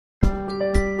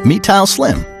Meet Tile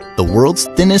Slim, the world's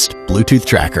thinnest Bluetooth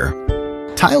tracker.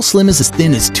 Tile Slim is as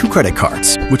thin as 2 credit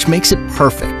cards, which makes it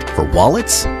perfect for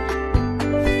wallets,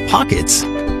 pockets,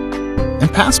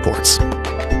 and passports.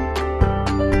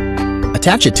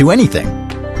 Attach it to anything.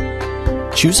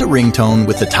 Choose a ringtone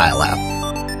with the Tile app.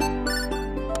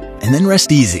 And then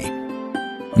rest easy,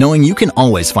 knowing you can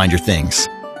always find your things.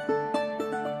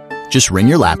 Just ring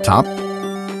your laptop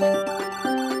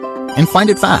and find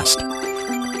it fast.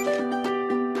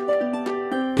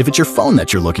 If it's your phone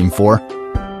that you're looking for,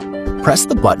 press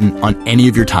the button on any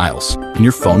of your tiles and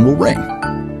your phone will ring,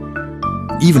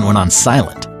 even when on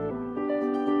silent.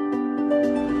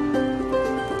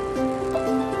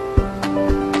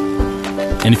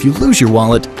 And if you lose your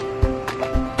wallet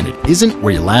and it isn't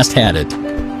where you last had it,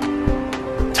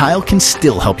 Tile can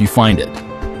still help you find it.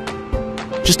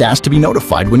 Just ask to be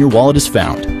notified when your wallet is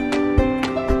found.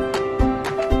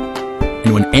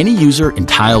 And when any user in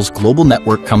Tile's global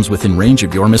network comes within range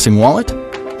of your missing wallet,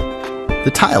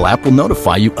 the Tile app will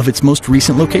notify you of its most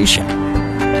recent location.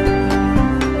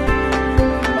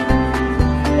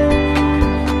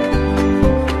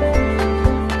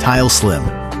 Tile Slim,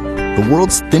 the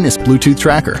world's thinnest Bluetooth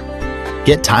tracker.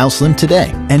 Get Tile Slim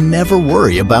today and never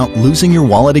worry about losing your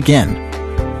wallet again.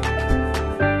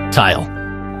 Tile,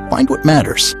 find what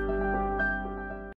matters.